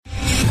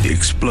The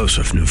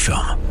explosive new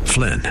film,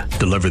 Flynn,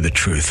 deliver the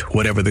truth,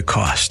 whatever the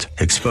cost.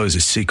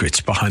 Exposes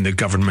secrets behind the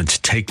government's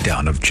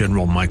takedown of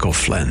General Michael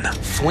Flynn.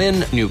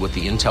 Flynn knew what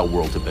the intel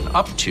world had been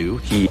up to.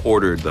 He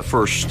ordered the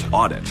first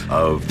audit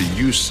of the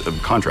use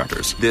of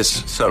contractors.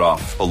 This set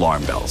off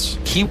alarm bells.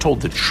 He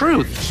told the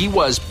truth. He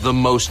was the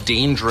most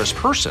dangerous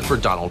person for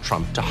Donald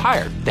Trump to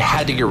hire. They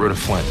had to get rid of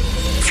Flynn.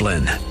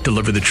 Flynn,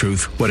 deliver the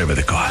truth, whatever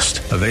the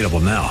cost. Available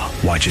now.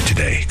 Watch it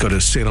today. Go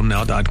to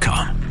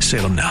salemnow.com.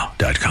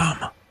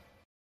 salemnow.com.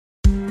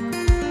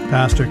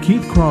 Pastor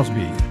Keith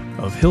Crosby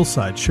of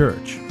Hillside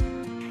Church.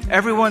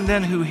 Everyone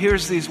then who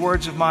hears these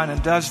words of mine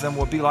and does them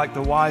will be like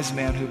the wise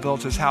man who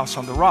built his house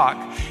on the rock.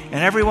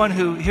 And everyone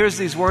who hears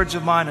these words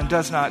of mine and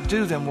does not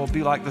do them will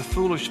be like the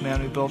foolish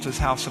man who built his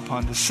house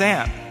upon the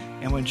sand.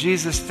 And when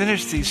Jesus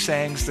finished these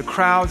sayings, the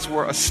crowds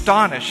were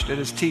astonished at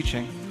his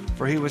teaching,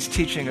 for he was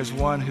teaching as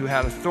one who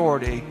had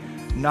authority,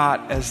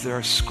 not as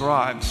their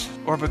scribes.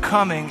 Or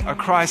becoming a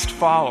Christ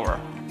follower,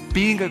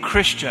 being a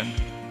Christian,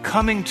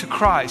 coming to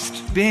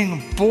Christ,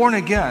 being born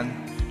again,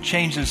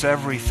 changes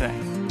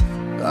everything.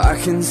 I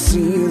can see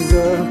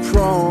the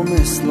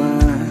promised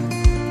land,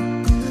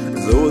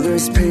 though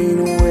there's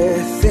pain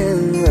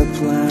within the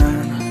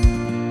plan.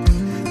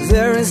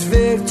 There is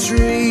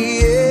victory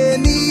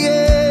in the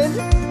end.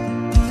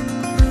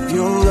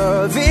 Your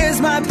love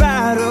is my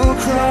battle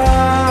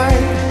cry,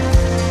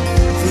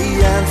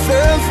 the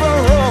answer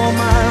for all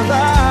my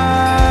life.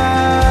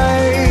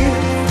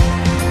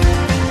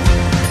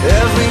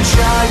 Every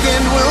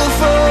giant will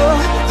fall,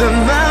 the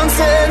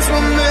mountains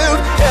will move,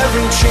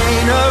 every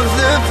chain of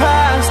the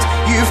past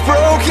you've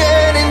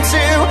broken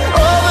into.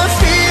 All the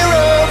fear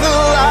of the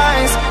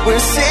lies,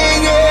 we're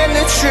singing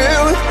the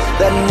truth,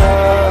 that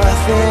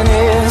nothing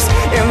is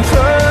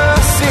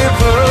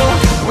impossible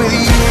with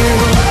you.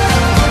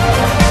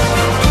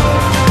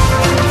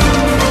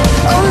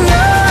 Oh,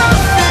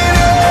 nothing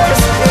is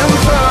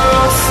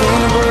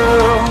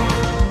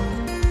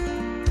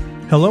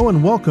impossible. Hello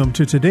and welcome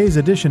to today's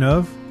edition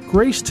of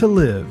Grace to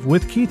Live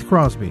with Keith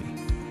Crosby,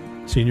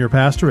 Senior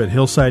Pastor at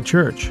Hillside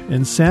Church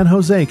in San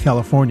Jose,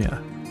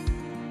 California.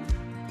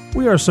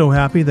 We are so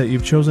happy that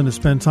you've chosen to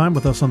spend time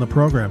with us on the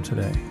program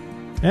today.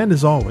 And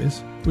as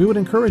always, we would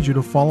encourage you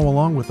to follow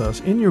along with us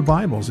in your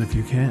Bibles if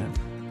you can.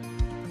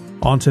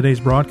 On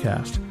today's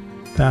broadcast,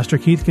 Pastor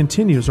Keith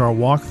continues our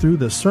walk through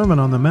the Sermon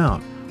on the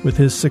Mount with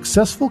his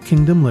Successful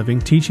Kingdom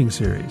Living teaching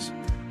series.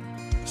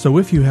 So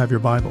if you have your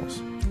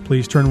Bibles,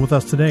 please turn with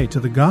us today to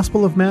the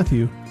Gospel of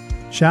Matthew,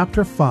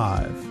 chapter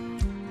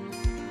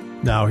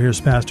 5. Now here's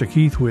Pastor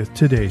Keith with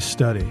today's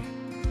study.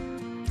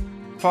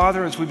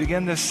 Father, as we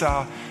begin this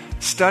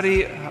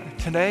study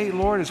today,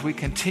 Lord, as we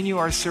continue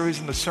our series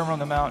in the Sermon on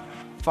the Mount,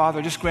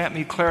 Father, just grant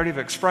me clarity of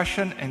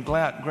expression and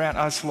grant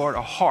us, Lord,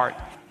 a heart,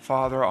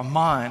 Father, a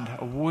mind,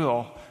 a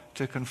will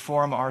to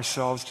conform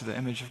ourselves to the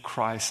image of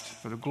Christ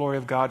for the glory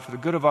of God, for the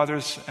good of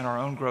others, and our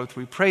own growth.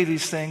 We pray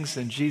these things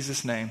in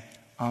Jesus' name.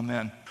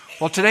 Amen.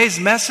 Well, today's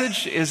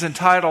message is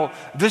entitled,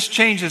 This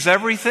Changes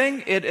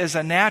Everything. It is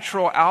a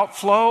natural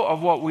outflow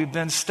of what we've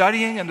been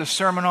studying in the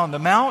Sermon on the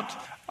Mount.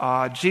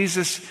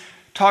 Jesus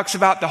talks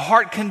about the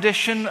heart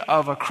condition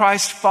of a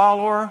Christ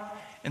follower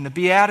in the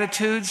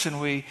Beatitudes, and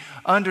we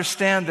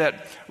understand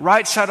that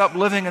right side up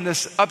living in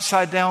this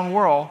upside down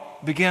world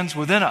begins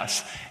within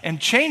us. And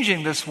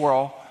changing this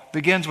world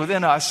begins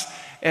within us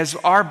as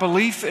our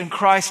belief in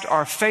Christ,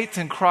 our faith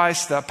in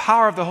Christ, the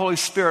power of the Holy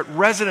Spirit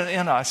resident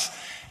in us,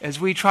 as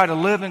we try to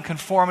live in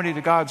conformity to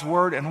God's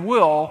Word and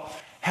will,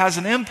 has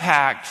an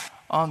impact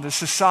on the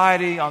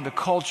society, on the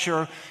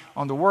culture,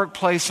 on the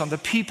workplace, on the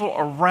people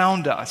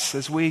around us,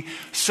 as we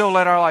so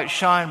let our light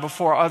shine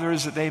before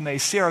others that they may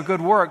see our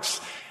good works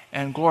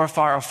and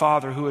glorify our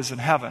Father who is in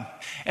heaven.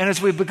 And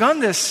as we've begun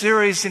this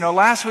series,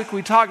 last week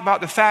we talked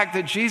about the fact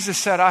that Jesus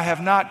said, I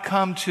have not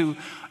come to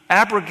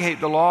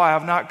abrogate the law, I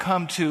have not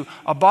come to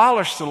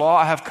abolish the law,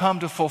 I have come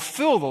to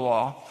fulfill the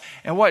law.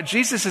 And what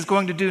Jesus is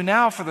going to do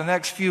now for the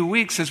next few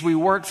weeks as we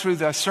work through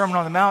the Sermon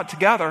on the Mount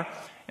together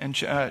in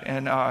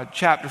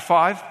chapter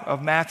 5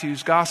 of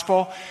Matthew's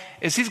Gospel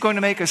is he's going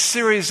to make a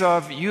series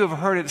of, you have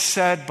heard it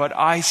said, but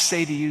I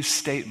say to you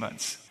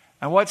statements.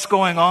 And what's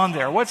going on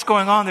there? What's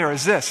going on there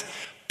is this.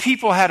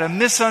 People had a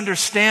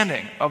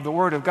misunderstanding of the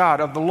Word of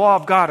God, of the law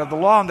of God, of the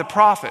law and the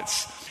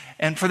prophets.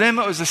 And for them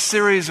it was a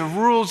series of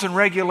rules and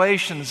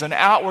regulations and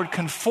outward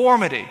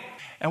conformity.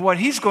 And what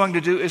he's going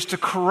to do is to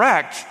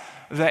correct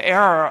the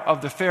error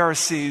of the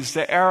Pharisees,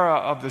 the error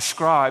of the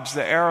scribes,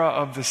 the error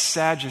of the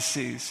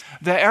Sadducees,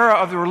 the error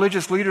of the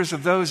religious leaders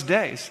of those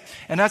days.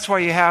 And that's why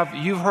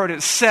you've heard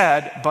it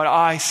said, but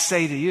I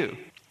say to you.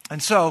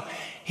 And so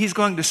he's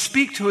going to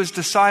speak to his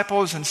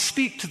disciples and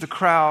speak to the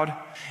crowd.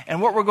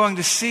 And what we're going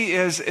to see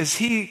is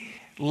he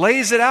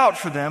lays it out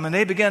for them and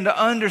they begin to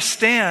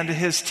understand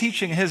his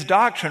teaching, his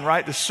doctrine,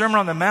 right? The Sermon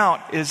on the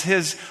Mount is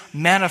his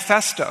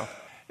manifesto.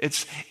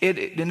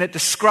 It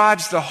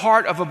describes the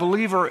heart of a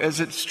believer as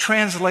it's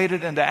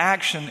translated into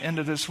action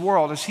into this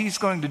world. As he's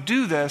going to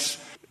do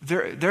this,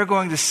 they're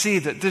going to see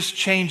that this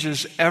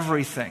changes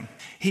everything.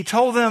 He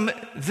told them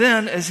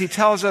then, as he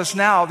tells us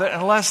now, that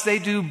unless they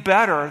do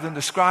better than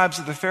the scribes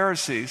of the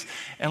Pharisees,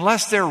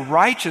 unless their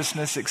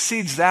righteousness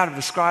exceeds that of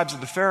the scribes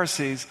of the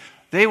Pharisees,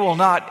 they will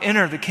not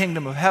enter the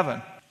kingdom of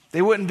heaven.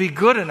 They wouldn't be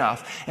good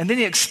enough. And then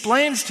he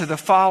explains to the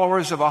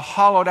followers of a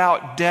hollowed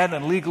out, dead,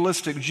 and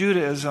legalistic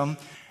Judaism,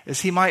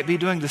 as he might be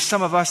doing to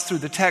some of us through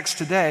the text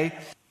today,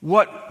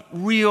 what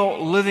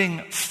real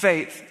living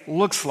faith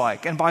looks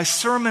like. And by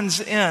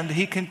sermon's end,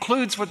 he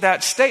concludes with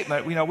that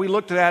statement. We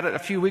looked at it a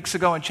few weeks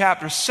ago in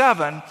chapter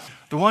 7.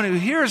 The one who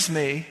hears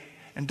me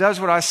and does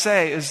what I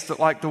say is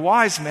like the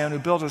wise man who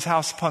built his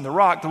house upon the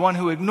rock. The one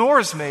who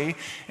ignores me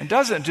and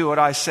doesn't do what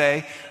I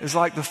say is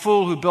like the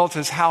fool who built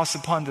his house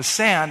upon the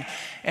sand.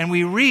 And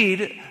we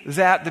read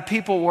that the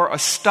people were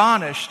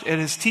astonished at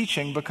his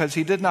teaching because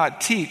he did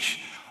not teach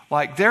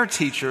like their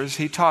teachers.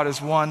 He taught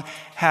as one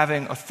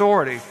having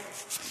authority.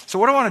 So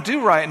what I want to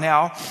do right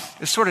now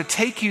is sort of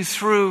take you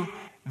through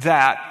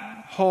that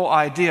whole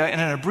idea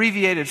in an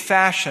abbreviated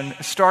fashion,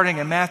 starting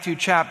in Matthew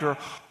chapter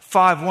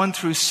 5, 1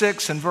 through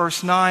 6 and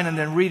verse 9, and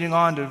then reading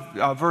on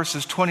to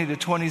verses 20 to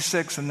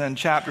 26, and then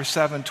chapter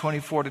 7,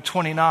 24 to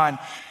 29,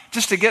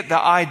 just to get the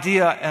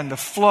idea and the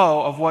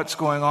flow of what's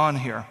going on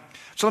here.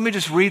 So let me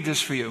just read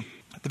this for you.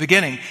 At the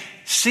beginning,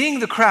 seeing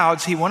the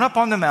crowds, he went up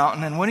on the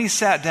mountain, and when he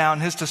sat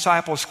down, his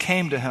disciples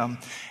came to him,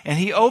 and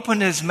he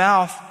opened his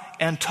mouth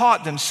and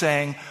taught them,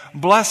 saying,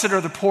 Blessed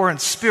are the poor in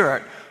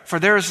spirit, for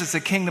theirs is the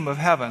kingdom of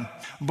heaven.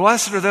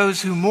 Blessed are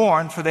those who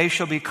mourn, for they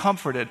shall be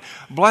comforted.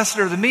 Blessed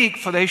are the meek,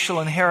 for they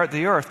shall inherit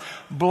the earth.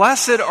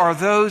 Blessed are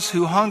those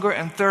who hunger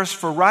and thirst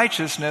for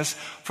righteousness,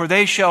 for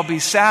they shall be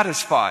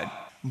satisfied.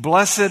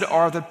 Blessed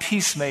are the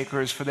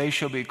peacemakers, for they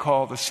shall be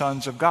called the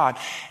sons of God.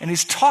 And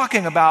he's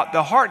talking about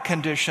the heart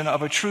condition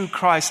of a true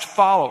Christ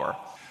follower.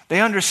 They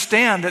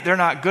understand that they're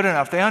not good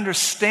enough. They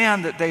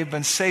understand that they've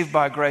been saved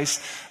by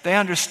grace. They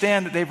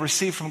understand that they've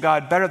received from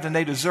God better than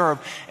they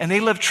deserve. And they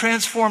live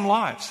transformed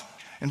lives.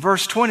 In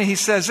verse 20, he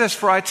says this,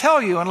 For I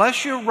tell you,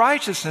 unless your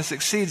righteousness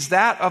exceeds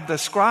that of the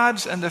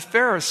scribes and the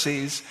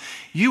Pharisees,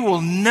 you will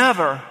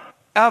never,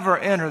 ever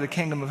enter the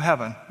kingdom of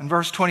heaven. In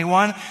verse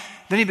 21,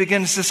 then he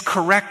begins this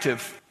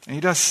corrective. And he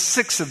does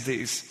 6 of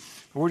these.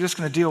 We're just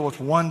going to deal with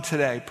one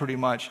today, pretty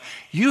much.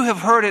 You have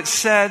heard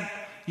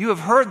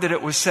that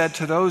it was said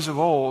to those of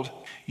old,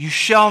 You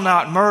shall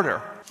not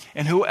murder,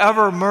 and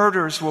whoever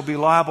murders will be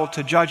liable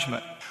to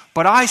judgment.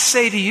 But I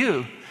say to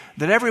you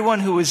that everyone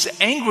who is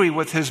angry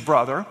with his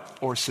brother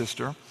or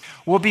sister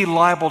will be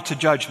liable to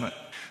judgment.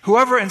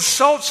 Whoever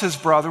insults his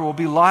brother will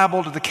be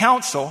liable to the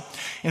council,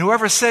 and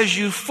whoever says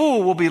you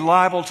fool will be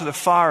liable to the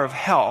fire of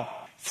hell.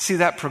 See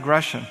that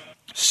progression?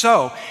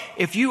 So,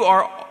 if you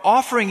are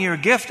offering your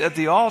gift at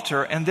the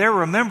altar and there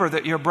remember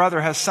that your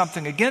brother has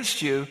something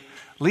against you,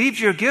 leave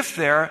your gift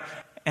there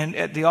and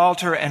at the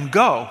altar and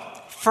go.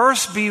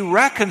 First be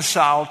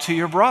reconciled to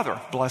your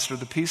brother. Blessed are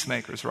the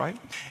peacemakers, right?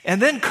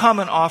 And then come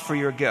and offer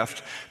your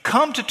gift.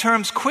 Come to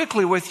terms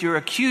quickly with your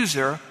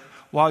accuser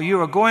while you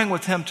are going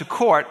with him to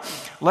court,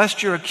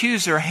 lest your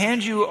accuser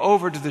hand you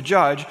over to the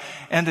judge,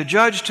 and the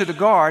judge to the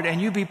guard,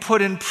 and you be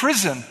put in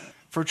prison.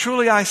 For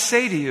truly I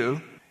say to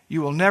you,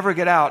 you will never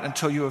get out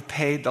until you have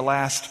paid the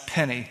last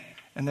penny.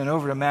 And then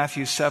over to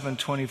Matthew 7,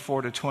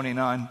 24 to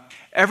 29.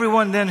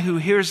 Everyone then who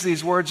hears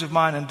these words of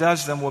mine and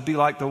does them will be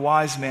like the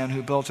wise man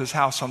who built his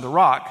house on the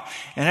rock.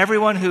 And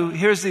everyone who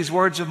hears these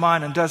words of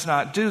mine and does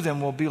not do them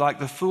will be like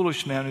the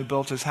foolish man who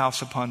built his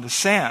house upon the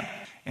sand.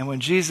 And when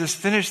Jesus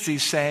finished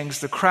these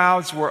sayings, the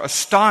crowds were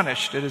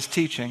astonished at his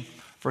teaching,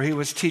 for he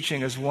was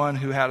teaching as one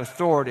who had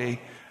authority,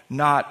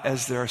 not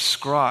as their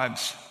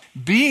scribes.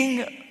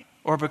 Being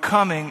or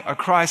becoming a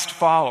Christ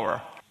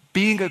follower,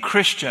 being a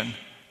Christian,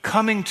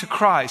 coming to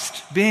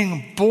Christ,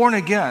 being born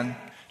again,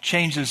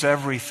 changes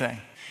everything.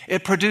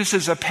 It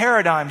produces a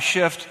paradigm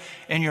shift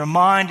in your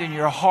mind, in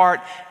your heart,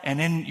 and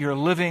in your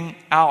living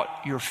out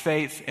your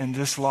faith in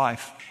this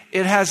life.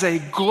 It has a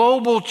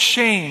global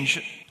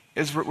change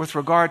with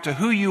regard to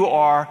who you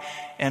are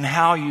and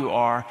how you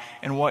are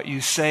and what you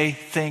say,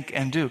 think,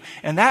 and do.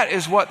 And that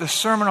is what the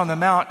Sermon on the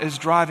Mount is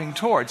driving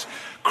towards.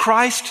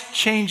 Christ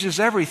changes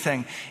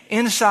everything.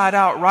 Inside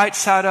out, right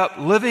side up,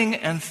 living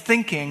and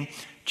thinking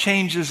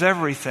changes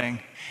everything.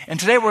 And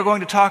today we're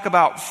going to talk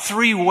about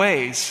 3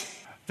 ways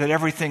that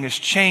everything is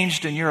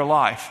changed in your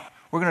life.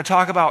 We're going to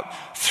talk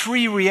about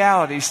 3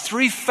 realities,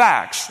 3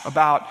 facts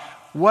about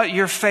what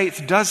your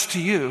faith does to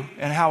you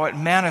and how it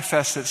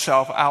manifests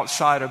itself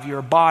outside of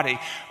your body,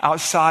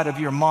 outside of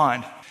your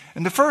mind.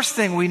 And the first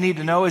thing we need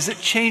to know is it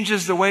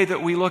changes the way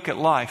that we look at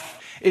life.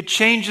 It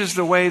changes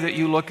the way that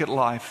you look at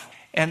life.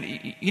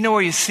 And you know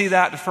where you see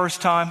that the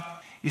first time?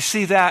 You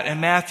see that in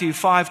Matthew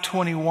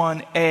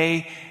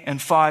 5:21a and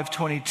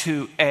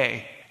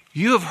 5:22a.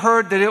 You have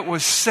heard that it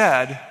was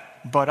said,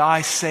 but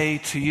I say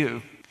to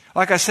you.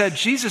 Like I said,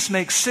 Jesus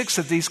makes 6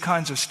 of these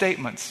kinds of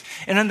statements.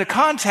 And in the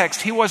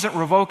context, he wasn't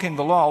revoking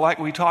the law like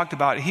we talked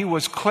about. He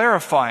was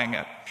clarifying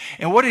it.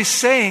 And what he's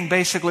saying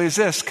basically is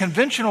this.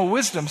 Conventional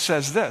wisdom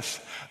says this.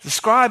 The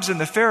scribes and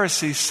the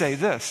Pharisees say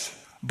this,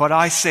 but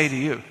I say to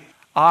you.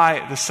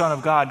 I, the Son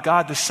of God,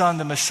 God the Son,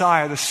 the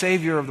Messiah, the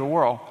Savior of the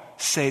world,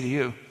 say to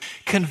you.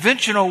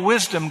 Conventional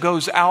wisdom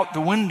goes out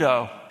the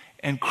window,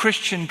 and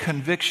Christian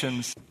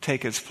convictions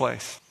take its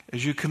place.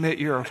 As you commit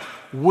your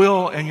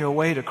will and your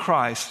way to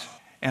Christ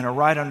and a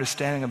right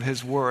understanding of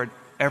His Word,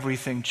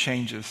 everything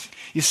changes.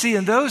 You see,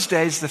 in those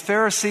days, the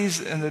Pharisees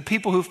and the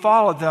people who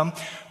followed them,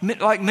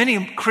 like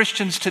many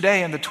Christians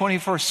today in the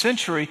 21st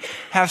century,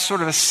 have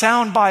sort of a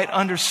soundbite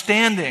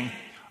understanding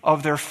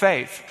of their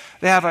faith.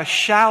 They have a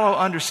shallow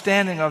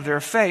understanding of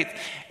their faith,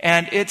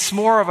 and it's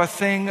more of a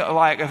thing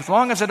like, as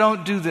long as I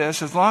don't do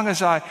this, as long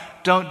as I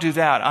don't do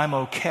that, I'm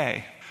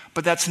okay.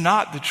 But that's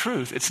not the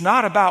truth. It's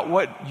not about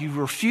what you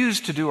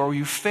refuse to do or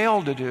you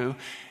fail to do.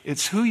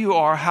 It's who you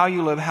are, how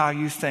you live, how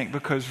you think,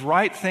 because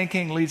right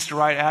thinking leads to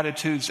right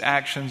attitudes,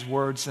 actions,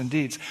 words, and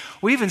deeds.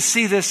 We even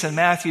see this in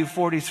Matthew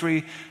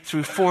 43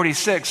 through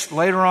 46.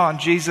 Later on,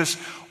 Jesus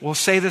will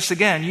say this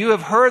again. You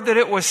have heard that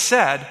it was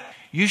said,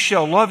 you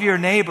shall love your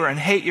neighbor and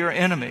hate your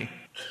enemy.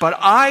 But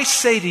I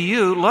say to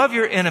you, love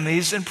your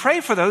enemies and pray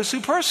for those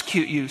who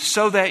persecute you,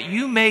 so that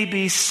you may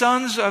be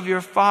sons of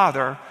your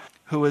Father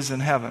who is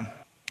in heaven.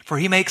 For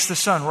He makes the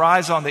sun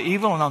rise on the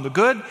evil and on the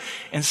good,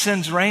 and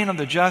sends rain on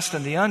the just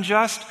and the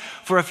unjust.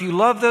 For if you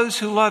love those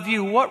who love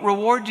you, what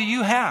reward do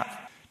you have?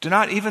 Do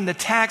not even the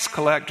tax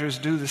collectors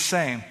do the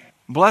same?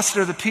 Blessed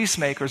are the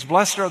peacemakers,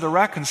 blessed are the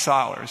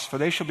reconcilers, for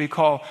they shall be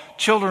called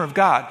children of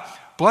God.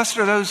 Blessed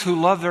are those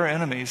who love their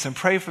enemies and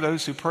pray for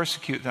those who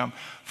persecute them,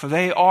 for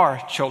they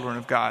are children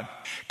of God.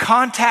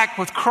 Contact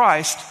with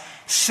Christ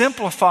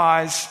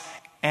simplifies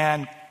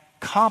and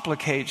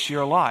complicates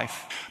your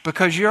life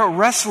because you're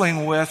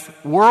wrestling with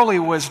worldly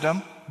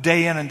wisdom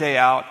day in and day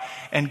out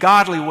and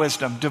godly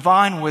wisdom,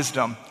 divine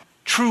wisdom,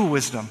 true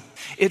wisdom.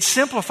 It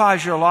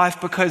simplifies your life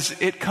because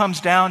it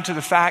comes down to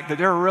the fact that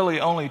there are really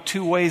only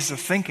two ways of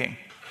thinking.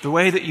 The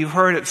way that you've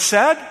heard it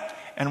said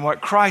and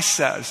what Christ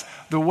says.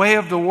 The way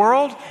of the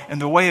world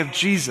and the way of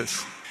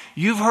Jesus.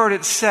 You've heard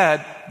it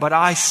said, but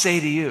I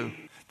say to you,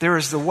 there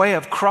is the way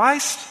of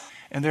Christ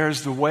and there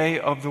is the way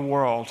of the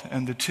world,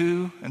 and the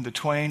two and the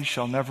twain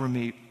shall never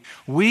meet.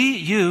 We,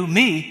 you,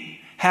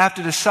 me, have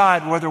to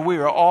decide whether we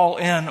are all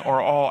in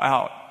or all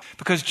out.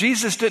 Because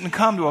Jesus didn't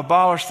come to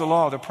abolish the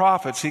law of the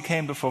prophets, He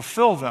came to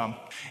fulfill them.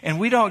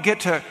 And we don't get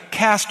to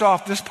cast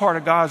off this part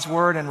of God's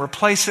word and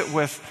replace it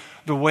with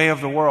the way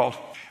of the world.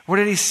 What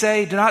did He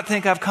say? Do not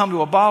think I've come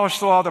to abolish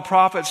the law of the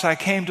prophets, I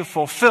came to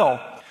fulfill.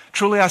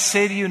 Truly I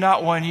say to you,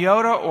 not one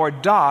iota or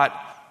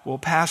dot will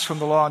pass from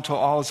the law until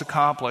all is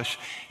accomplished.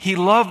 He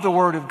loved the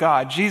Word of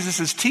God. Jesus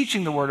is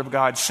teaching the Word of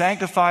God.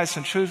 Sanctify us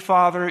in truth,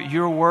 Father.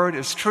 Your Word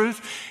is truth.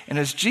 And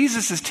as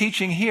Jesus is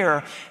teaching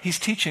here, He's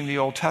teaching the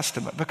Old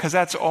Testament because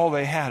that's all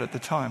they had at the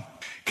time.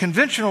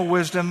 Conventional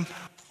wisdom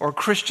or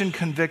Christian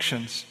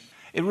convictions,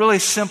 it really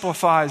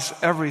simplifies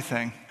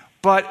everything.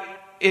 But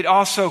it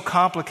also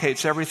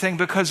complicates everything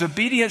because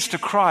obedience to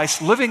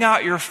Christ, living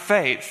out your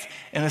faith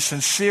in a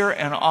sincere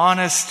and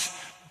honest,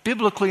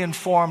 biblically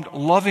informed,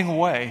 loving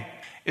way,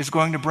 is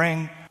going to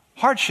bring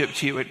hardship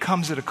to you. It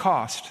comes at a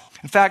cost.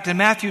 In fact, in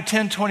Matthew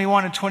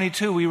 10:21 and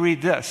 22, we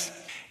read this.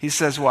 He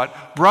says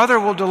what? Brother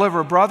will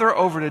deliver brother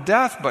over to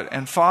death,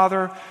 and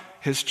father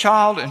his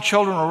child, and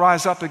children will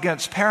rise up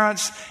against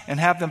parents and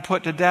have them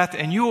put to death,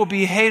 and you will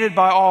be hated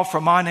by all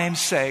for my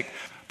name's sake,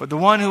 but the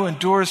one who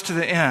endures to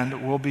the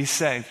end will be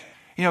saved.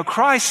 You know,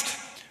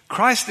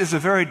 Christ is a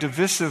very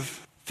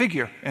divisive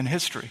figure in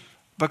history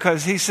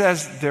because He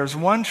says there's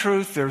one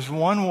truth, there's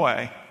one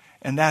way,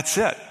 and that's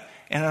it.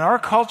 And in our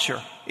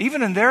culture,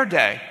 even in their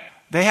day,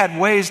 they had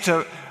ways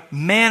to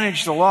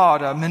manage the law,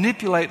 to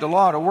manipulate the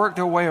law, to work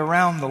their way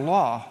around the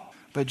law.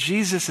 But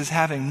Jesus is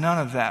having none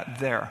of that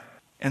there.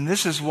 And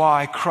this is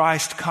why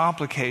Christ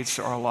complicates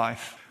our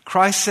life.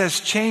 Christ says,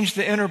 change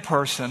the inner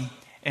person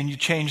and you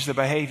change the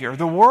behavior.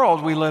 The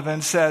world we live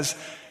in says,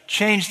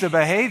 change the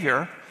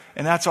behavior,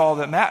 and that's all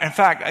that matters. In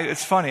fact,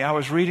 it's funny, I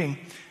was reading,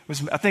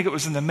 I think it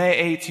was in the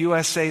May 8th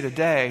USA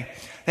Today,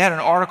 they had an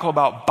article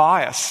about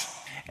bias.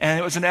 And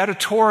it was an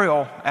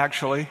editorial,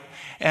 actually,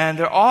 and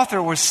the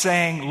author was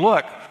saying,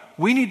 look,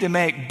 we need to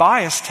make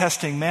bias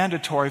testing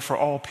mandatory for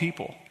all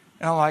people.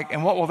 And I'm like,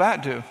 and what will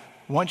that do?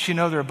 Once you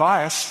know their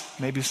bias,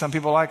 maybe some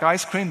people like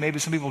ice cream, maybe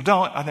some people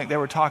don't. I think they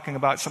were talking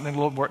about something a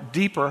little more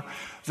deeper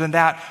than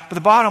that. But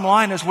the bottom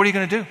line is, what are you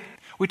going to do?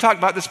 We talked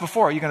about this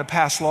before. Are you going to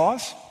pass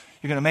laws?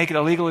 You're going to make it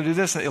illegal to do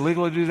this and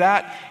illegal to do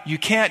that? You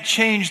can't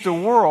change the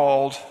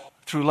world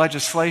through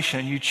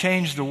legislation. You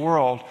change the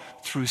world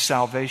through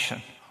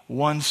salvation.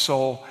 One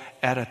soul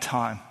at a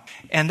time.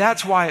 And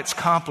that's why it's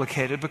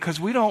complicated, because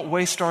we don't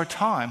waste our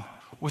time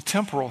with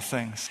temporal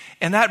things.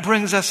 And that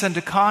brings us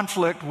into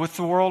conflict with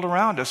the world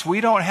around us. We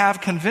don't have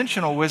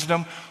conventional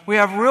wisdom. We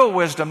have real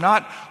wisdom,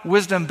 not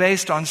wisdom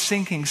based on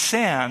sinking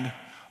sand,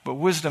 but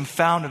wisdom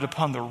founded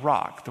upon the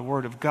rock, the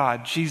Word of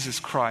God, Jesus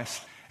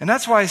Christ. And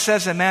that's why He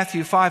says in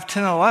Matthew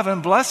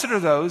 5:10-11, blessed are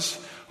those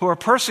who are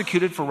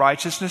persecuted for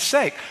righteousness'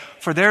 sake,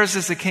 for theirs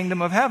is the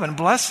kingdom of heaven.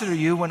 Blessed are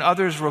you when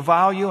others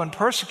revile you and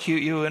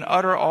persecute you and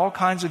utter all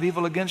kinds of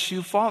evil against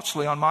you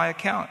falsely on my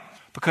account.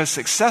 Because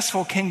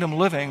successful kingdom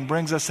living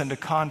brings us into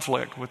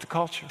conflict with the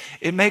culture.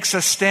 It makes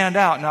us stand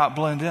out, not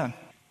blend in.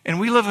 And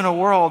we live in a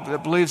world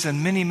that believes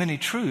in many, many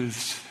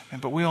truths,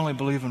 but we only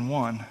believe in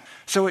one.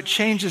 So it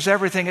changes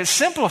everything. It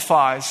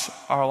simplifies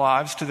our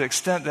lives to the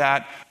extent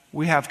that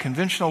we have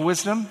conventional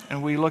wisdom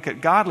and we look at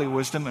godly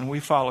wisdom and we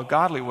follow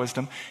godly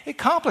wisdom. It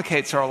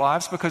complicates our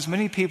lives because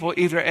many people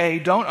either A,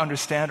 don't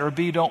understand, or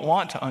B, don't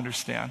want to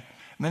understand.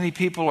 Many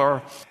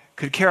people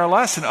could care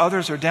less, and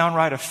others are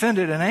downright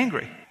offended and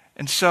angry.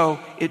 And so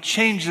it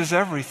changes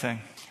everything.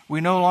 We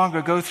no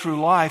longer go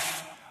through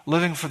life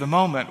living for the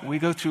moment. We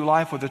go through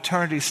life with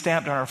eternity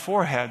stamped on our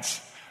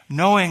foreheads,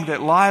 knowing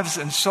that lives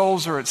and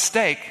souls are at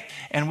stake,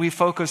 and we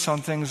focus on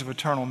things of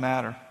eternal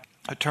matter,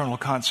 eternal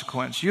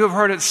consequence. You have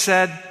heard it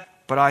said,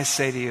 but I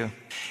say to you.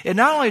 It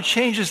not only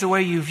changes the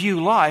way you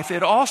view life,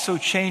 it also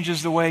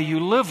changes the way you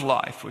live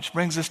life, which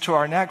brings us to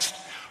our next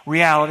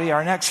reality,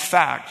 our next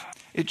fact.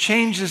 It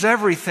changes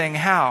everything.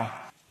 How?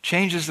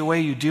 Changes the way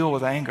you deal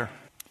with anger.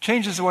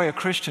 Changes the way a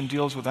Christian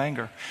deals with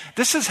anger.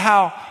 This is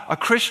how a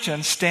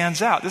Christian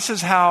stands out. This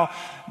is how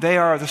they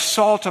are the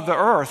salt of the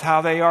earth,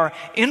 how they are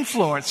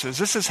influencers.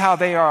 This is how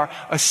they are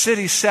a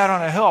city set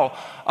on a hill,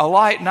 a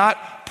light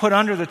not put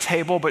under the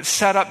table, but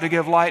set up to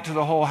give light to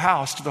the whole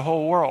house, to the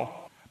whole world.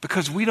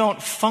 Because we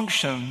don't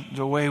function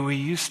the way we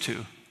used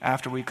to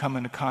after we come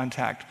into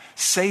contact,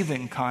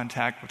 saving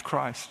contact with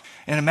Christ.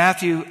 And in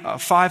Matthew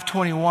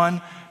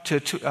 5:21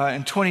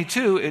 and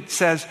 22, it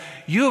says,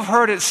 you have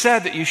heard it said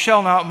that you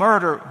shall not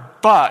murder,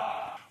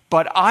 but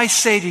I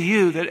say to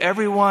you that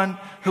everyone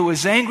who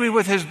is angry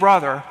with his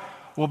brother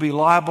will be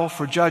liable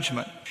for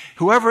judgment.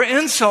 Whoever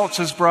insults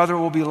his brother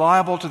will be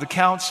liable to the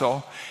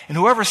council, and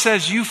whoever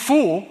says, you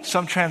fool,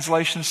 some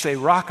translations say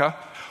raka,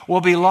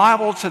 will be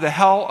liable to the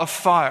hell of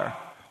fire.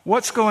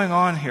 What's going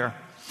on here?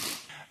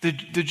 The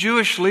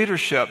Jewish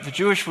leadership, the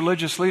Jewish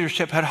religious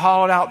leadership had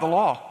hollowed out the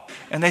law.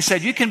 And they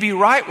said, you can be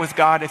right with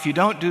God if you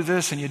don't do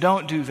this and you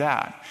don't do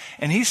that.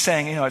 And he's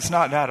saying, it's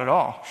not that at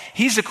all.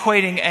 He's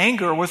equating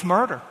anger with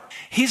murder.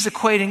 He's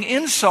equating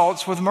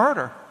insults with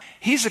murder.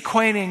 He's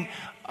equating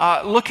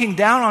looking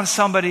down on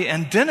somebody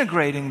and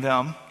denigrating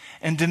them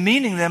and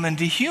demeaning them and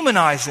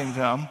dehumanizing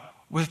them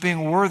with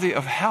being worthy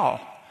of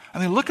hell. I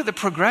mean, look at the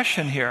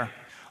progression here.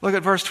 Look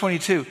at verse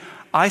 22.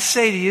 I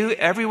say to you,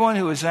 everyone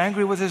who is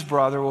angry with his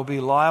brother will be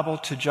liable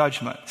to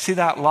judgment. See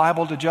that,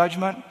 liable to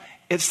judgment?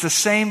 It's the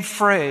same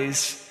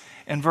phrase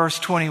in verse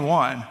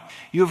 21.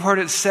 You have heard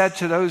it said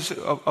to those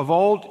of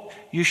old,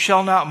 you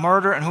shall not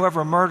murder, and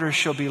whoever murders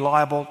shall be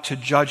liable to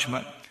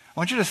judgment. I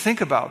want you to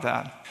think about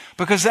that.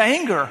 Because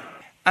anger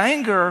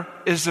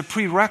is the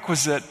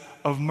prerequisite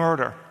of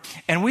murder.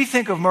 And we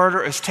think of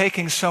murder as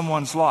taking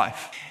someone's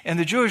life. And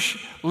the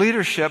Jewish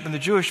leadership and the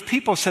Jewish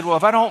people said, well,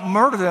 if I don't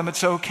murder them,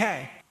 it's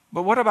okay.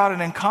 But what about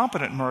an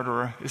incompetent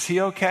murderer? Is he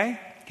okay?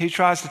 He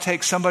tries to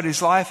take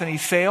somebody's life and he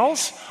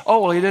fails? Oh,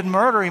 well, he didn't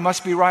murder. He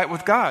must be right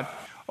with God.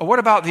 Or what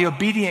about the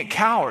obedient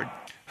coward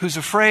who's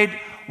afraid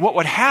what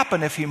would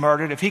happen if he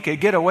murdered? If he could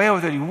get away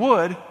with it, he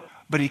would,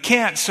 but he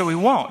can't, so he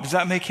won't. Does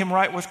that make him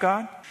right with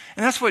God?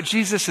 And that's what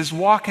Jesus is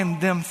walking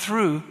them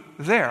through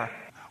there.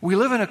 We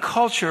live in a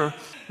culture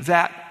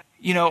that,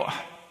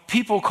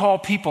 people call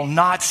people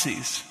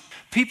Nazis.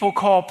 People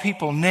call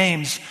people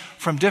names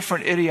from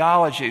different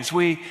ideologies.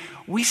 We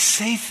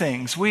say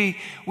things. We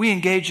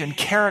engage in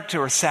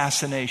character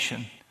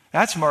assassination.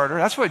 That's murder.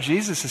 That's what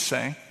Jesus is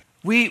saying.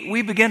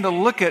 We begin to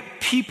look at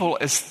people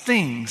as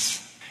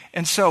things.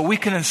 And so we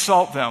can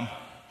insult them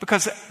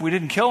because we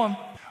didn't kill them.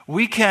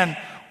 We can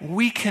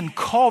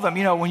call them,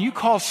 when you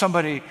call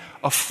somebody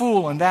a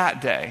fool in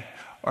that day,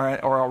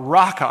 or a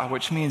raka,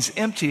 which means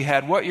empty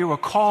head, what you were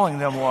calling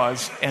them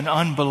was an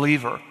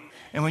unbeliever.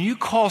 And when you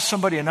call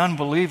somebody an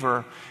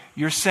unbeliever,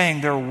 you're saying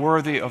they're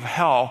worthy of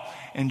hell.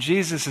 And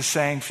Jesus is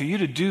saying for you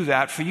to do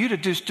that, for you to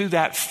just do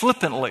that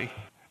flippantly,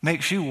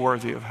 makes you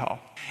worthy of hell.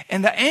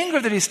 And the anger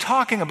that he's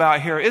talking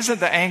about here isn't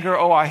the anger,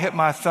 I hit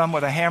my thumb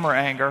with a hammer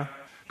anger,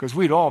 because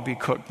we'd all be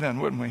cooked then,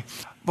 wouldn't we?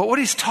 But what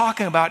he's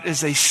talking about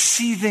is a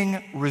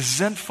seething,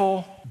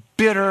 resentful,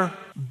 bitter,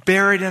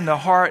 buried in the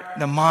heart,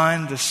 the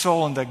mind, the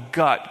soul, and the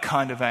gut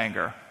kind of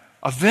anger.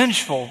 A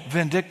vengeful,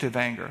 vindictive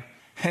anger.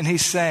 And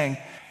he's saying,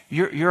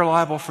 you're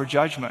liable for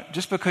judgment.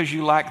 Just because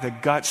you lack the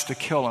guts to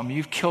kill him,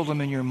 you've killed him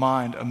in your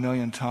mind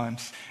 1,000,000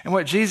 times. And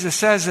what Jesus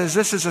says is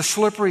this is a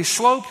slippery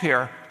slope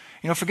here.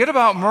 Forget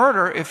about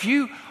murder. If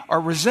you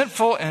are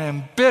resentful and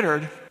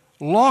embittered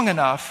long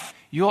enough,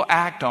 you'll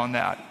act on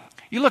that.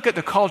 You look at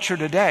the culture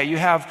today. You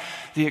have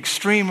the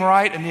extreme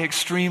right and the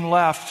extreme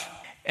left,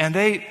 and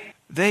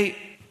they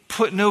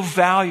put no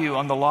value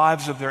on the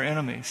lives of their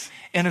enemies.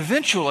 And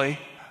eventually,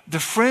 the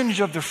fringe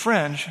of the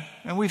fringe,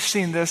 and we've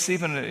seen this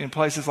even in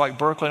places like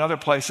Berkeley and other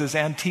places,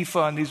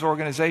 Antifa and these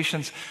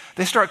organizations,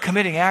 they start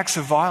committing acts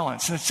of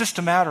violence. And it's just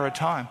a matter of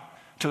time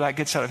till that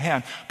gets out of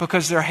hand.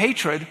 Because their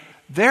hatred,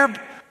 their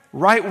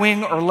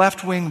right-wing or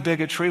left-wing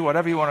bigotry,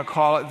 whatever you want to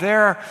call it,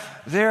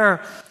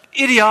 their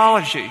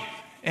ideology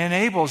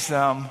enables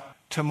them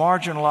to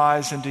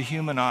marginalize and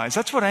dehumanize.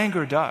 That's what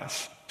anger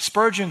does.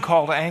 Spurgeon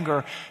called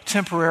anger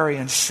temporary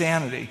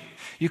insanity.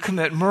 You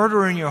commit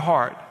murder in your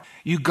heart.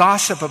 You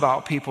gossip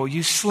about people.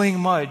 You sling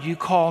mud. You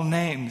call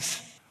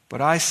names. But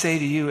I say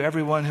to you,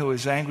 everyone who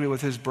is angry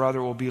with his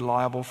brother will be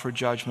liable for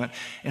judgment.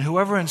 And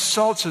whoever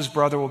insults his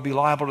brother will be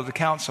liable to the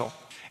council.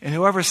 And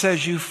whoever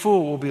says you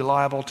fool will be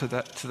liable to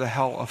the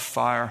hell of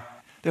fire.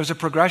 There's a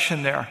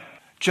progression there.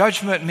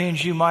 Judgment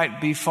means you might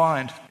be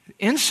fined.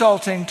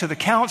 Insulting to the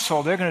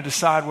council, they're going to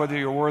decide whether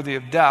you're worthy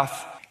of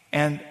death.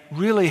 And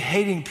really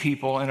hating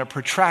people in a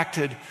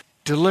protracted,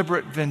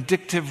 deliberate,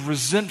 vindictive,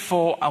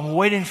 resentful, I'm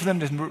waiting for them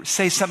to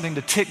say something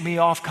to tick me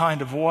off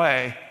kind of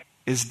way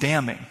is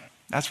damning.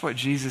 That's what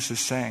Jesus is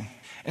saying.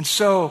 And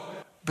so,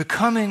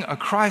 becoming a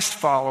Christ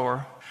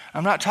follower,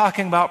 I'm not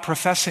talking about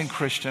professing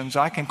Christians.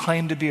 I can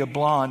claim to be a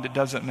blonde. It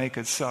doesn't make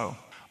it so.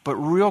 But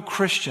real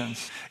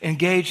Christians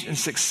engaged in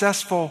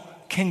successful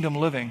kingdom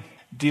living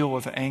deal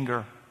with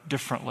anger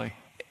differently.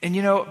 And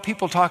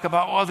people talk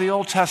about, the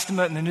Old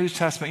Testament and the New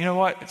Testament. You know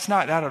what? It's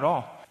not that at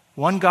all.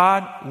 One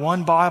God,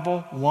 one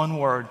Bible, one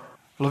word.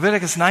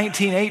 Leviticus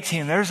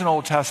 19:18, there's an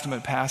Old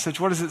Testament passage.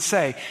 What does it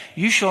say?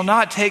 You shall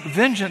not take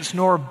vengeance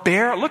nor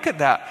bear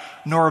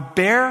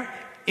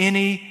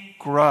any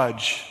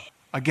grudge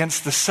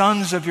against the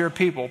sons of your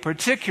people.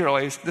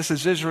 Particularly, this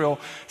is Israel.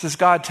 This is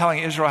God telling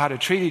Israel how to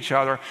treat each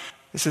other.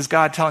 This is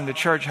God telling the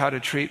church how to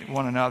treat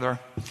one another.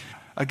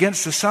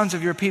 Against the sons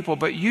of your people,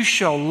 but you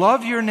shall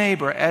love your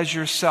neighbor as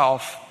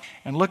yourself.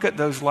 And look at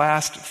those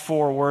last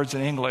 4 words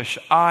in English.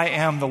 I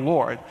am the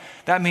Lord.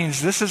 That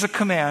means this is a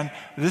command.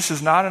 This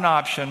is not an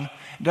option.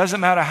 It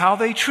doesn't matter how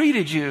they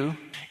treated you.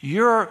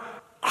 Your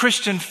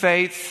Christian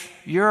faith,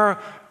 your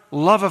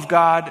love of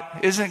God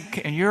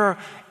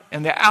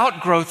and the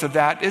outgrowth of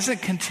that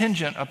isn't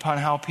contingent upon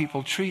how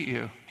people treat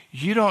you.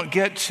 You don't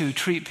get to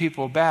treat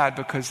people bad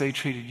because they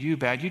treated you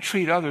bad. You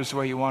treat others the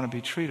way you want to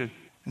be treated.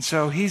 And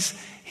so he's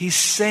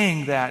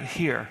saying that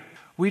here.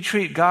 We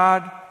treat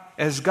God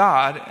as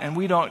God, and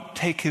we don't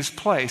take his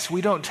place. We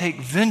don't take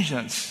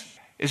vengeance.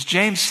 As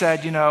James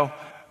said,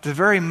 the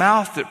very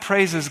mouth that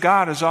praises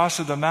God is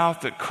also the mouth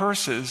that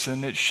curses,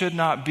 and it should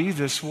not be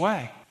this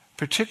way,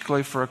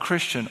 particularly for a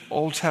Christian,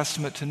 Old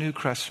Testament to New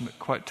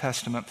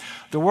Testament.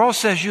 The world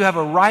says you have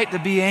a right to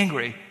be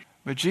angry,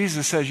 but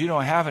Jesus says you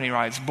don't have any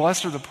rights.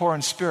 Blessed are the poor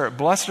in spirit.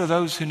 Blessed are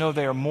those who know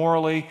they are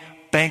morally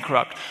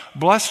bankrupt.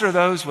 Blessed are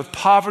those with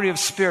poverty of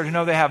spirit who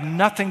know they have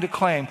nothing to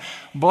claim.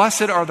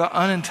 Blessed are the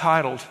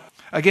unentitled.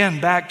 Again,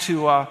 back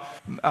to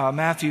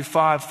Matthew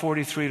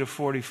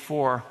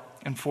 5:43-44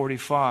 and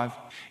 45.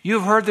 You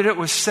have heard that it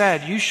was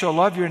said, you shall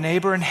love your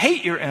neighbor and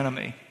hate your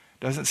enemy.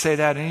 Doesn't say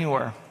that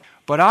anywhere.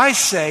 But I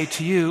say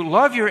to you,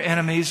 love your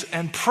enemies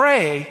and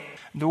pray.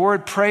 The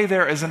word pray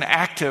there is an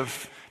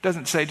active. It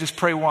doesn't say just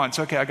pray once.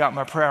 Okay, I got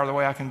my prayer out of the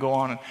way, I can go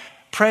on. And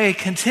pray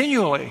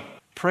continually.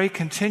 Pray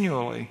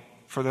continually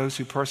for those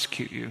who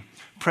persecute you.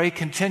 Pray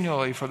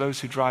continually for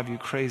those who drive you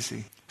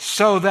crazy.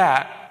 So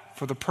that,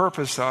 for the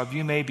purpose of,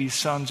 you may be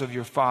sons of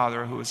your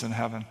Father who is in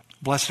heaven.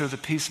 Blessed are the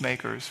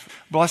peacemakers.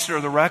 Blessed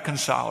are the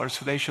reconcilers,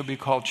 for they shall be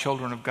called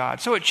children of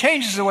God. So it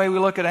changes the way we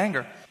look at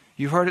anger.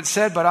 You've heard it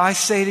said, but I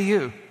say to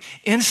you,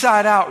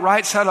 inside out,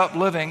 right side up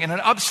living in an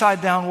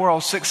upside down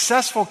world,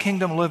 successful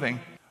kingdom living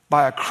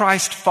by a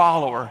Christ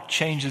follower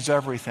changes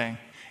everything.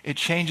 It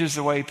changes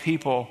the way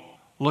people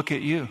look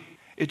at you.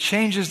 It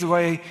changes the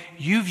way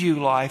you view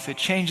life. It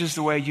changes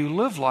the way you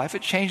live life.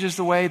 It changes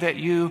the way that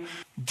you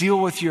deal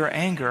with your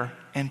anger,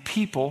 and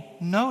people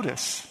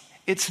notice.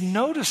 It's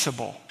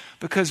noticeable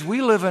because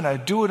we live in a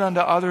do it unto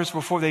others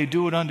before they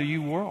do it unto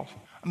you world.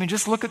 I mean,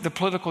 just look at the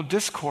political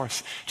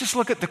discourse. Just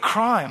look at the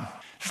crime.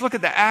 Just look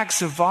at the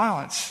acts of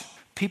violence.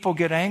 People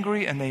get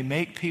angry and they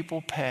make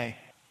people pay,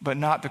 but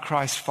not the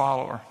Christ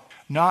follower.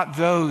 Not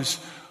those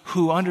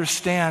who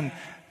understand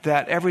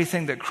that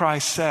everything that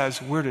Christ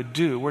says we're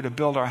to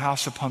build our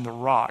house upon the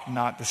rock,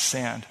 not the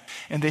sand.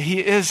 And that he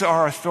is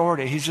our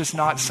authority. He's just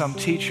not some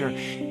teacher.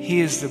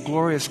 He is the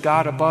glorious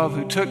God above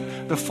who took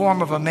the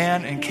form of a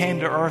man and came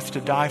to earth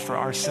to die for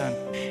our sin.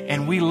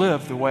 And we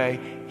live the way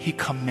he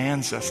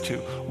commands us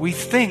to. We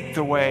think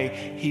the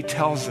way he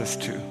tells us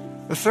to.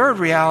 The third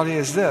reality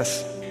is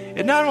this.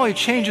 It not only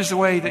changes the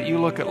way that you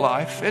look at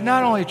life, it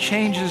not only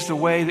changes the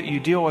way that you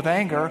deal with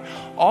anger,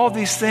 all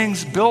these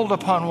things build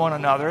upon one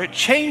another. It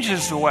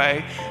changes the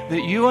way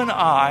that you and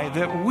I,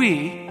 that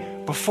we,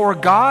 before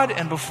God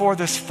and before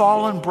this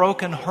fallen,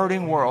 broken,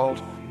 hurting world,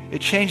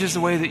 it changes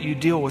the way that you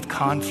deal with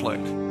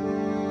conflict.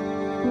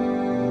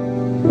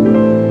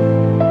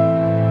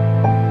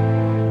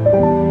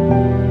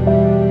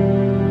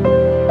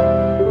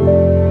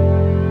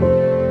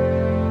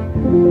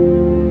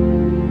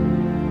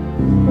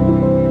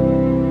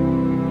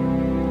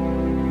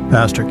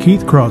 Pastor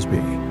Keith Crosby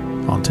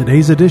on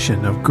today's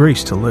edition of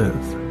Grace to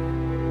Live.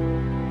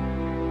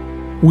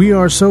 We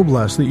are so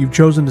blessed that you've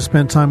chosen to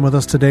spend time with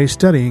us today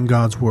studying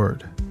God's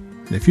Word.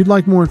 And if you'd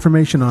like more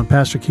information on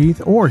Pastor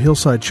Keith or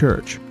Hillside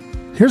Church,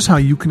 here's how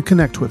you can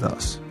connect with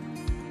us.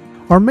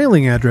 Our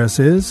mailing address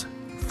is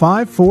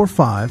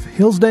 545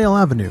 Hillsdale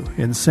Avenue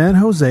in San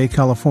Jose,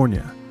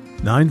 California,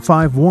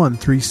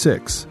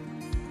 95136.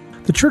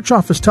 The church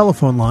office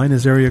telephone line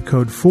is area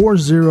code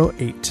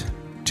 408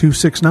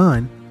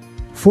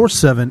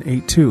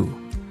 269-4782.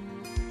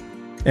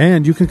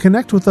 And you can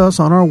connect with us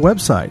on our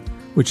website,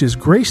 which is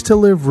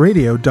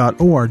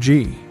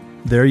gracetoliveradio.org.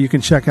 There you can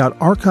check out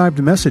archived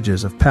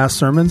messages of past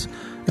sermons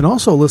and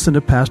also listen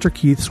to Pastor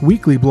Keith's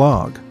weekly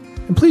blog.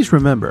 And please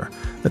remember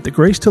that the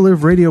Grace to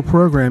Live radio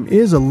program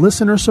is a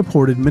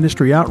listener-supported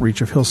ministry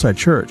outreach of Hillside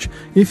Church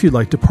if you'd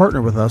like to partner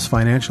with us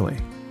financially.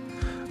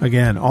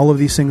 Again, all of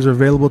these things are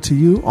available to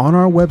you on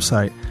our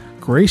website,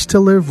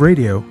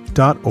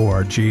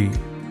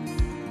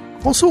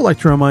 gracetoliveradio.org. Also, I'd like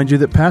to remind you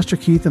that Pastor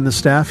Keith and the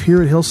staff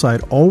here at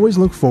Hillside always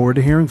look forward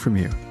to hearing from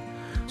you.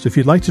 So if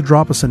you'd like to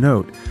drop us a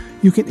note,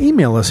 you can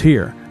email us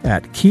here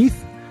at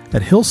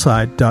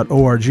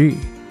keith@hillside.org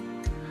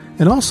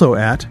and also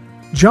at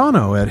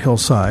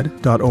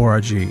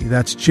jono@hillside.org.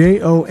 That's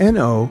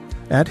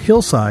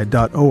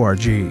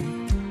JONO@hillside.org.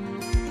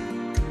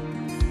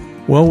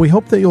 Well, we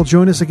hope that you'll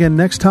join us again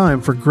next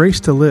time for Grace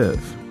to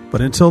Live.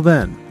 But until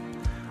then,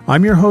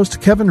 I'm your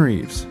host, Kevin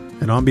Reeves,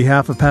 and on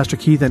behalf of Pastor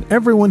Keith and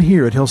everyone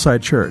here at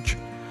Hillside Church,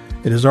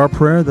 it is our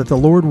prayer that the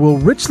Lord will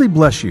richly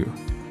bless you.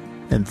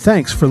 And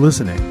thanks for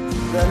listening.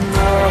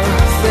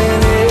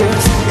 Nothing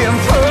is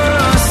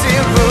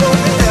impossible.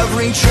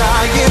 Every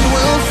giant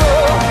will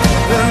fall.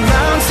 The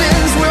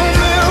mountains will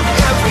move.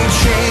 Every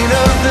chain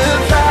of the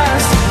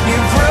past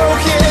you've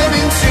broken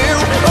into.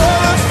 All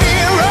the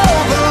fear,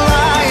 all the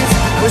lies.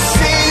 We're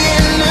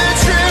seeing the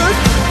truth.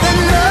 That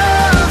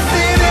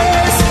nothing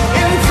is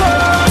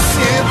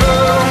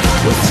impossible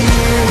with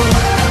you.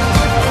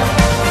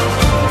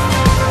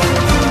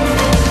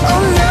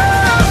 Oh,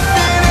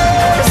 nothing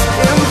is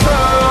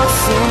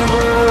impossible.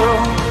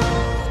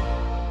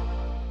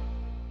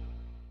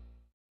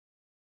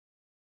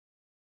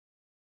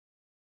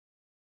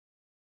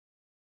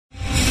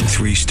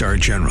 3-star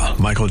General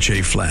Michael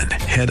J. Flynn,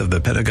 head of the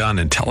Pentagon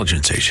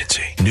Intelligence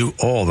Agency, knew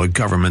all the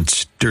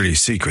government's dirty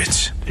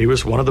secrets. He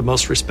was one of the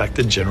most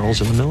respected generals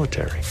in the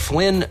military.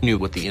 Flynn knew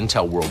what the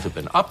intel world had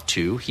been up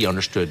to. He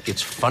understood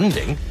its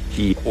funding.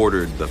 He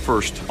ordered the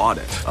first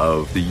audit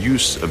of the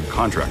use of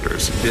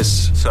contractors.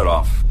 This set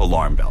off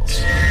alarm bells.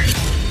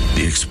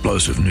 The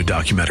explosive new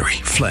documentary,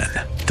 Flynn,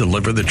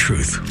 Deliver the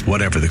Truth,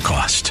 Whatever the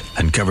Cost,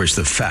 uncovers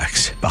the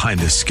facts behind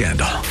this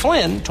scandal.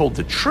 Flynn told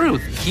the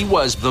truth. He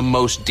was the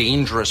most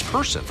dangerous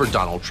person for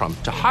Donald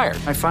Trump to hire.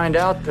 I find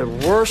out the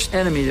worst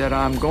enemy that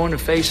I'm going to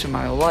face in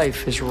my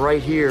life is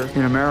right here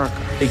in America.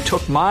 They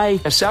took my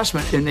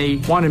assessment and they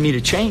wanted me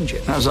to change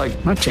it. And I was like,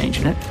 I'm not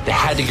changing it. They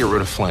had to get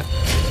rid of Flynn.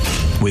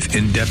 With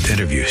in-depth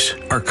interviews,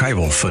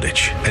 archival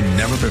footage, and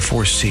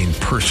never-before-seen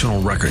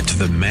personal records of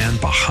the man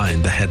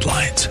behind the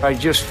headlines. I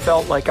just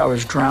felt like I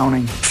was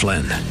drowning.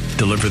 Flynn,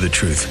 Deliver the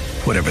Truth,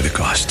 Whatever the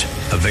Cost.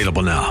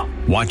 Available now.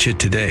 Watch it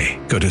today.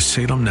 Go to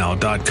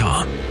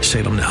salemnow.com.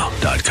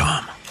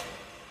 salemnow.com.